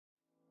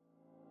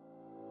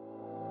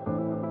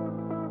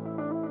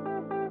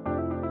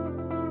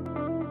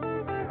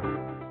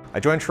I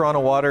joined Toronto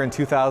Water in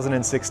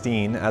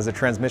 2016 as a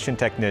transmission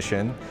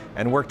technician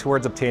and worked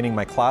towards obtaining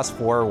my Class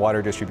 4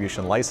 water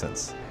distribution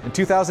license. In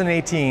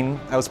 2018,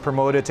 I was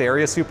promoted to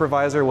Area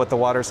Supervisor with the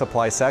Water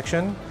Supply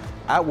section.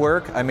 At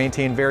work, I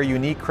maintain very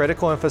unique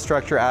critical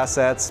infrastructure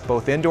assets,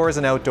 both indoors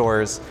and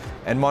outdoors,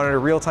 and monitor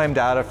real-time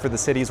data for the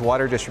city's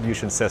water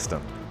distribution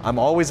system. I'm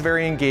always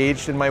very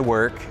engaged in my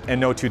work, and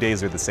no 2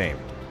 days are the same.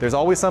 There's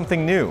always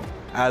something new,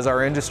 as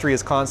our industry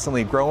is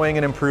constantly growing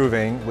and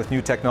improving with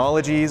new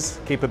technologies,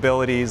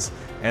 capabilities,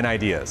 and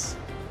ideas.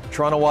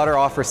 Toronto Water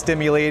offers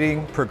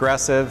stimulating,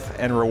 progressive,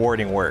 and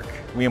rewarding work.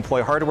 We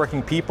employ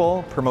hardworking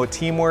people, promote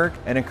teamwork,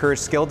 and encourage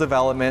skill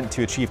development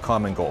to achieve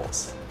common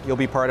goals. You'll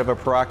be part of a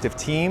proactive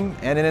team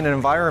and in an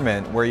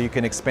environment where you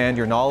can expand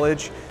your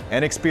knowledge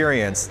and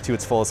experience to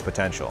its fullest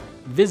potential.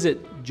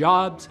 Visit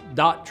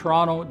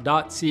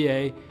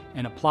jobs.toronto.ca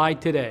and apply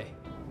today.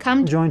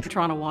 Come join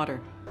Toronto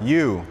Water.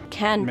 You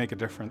can make a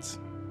difference.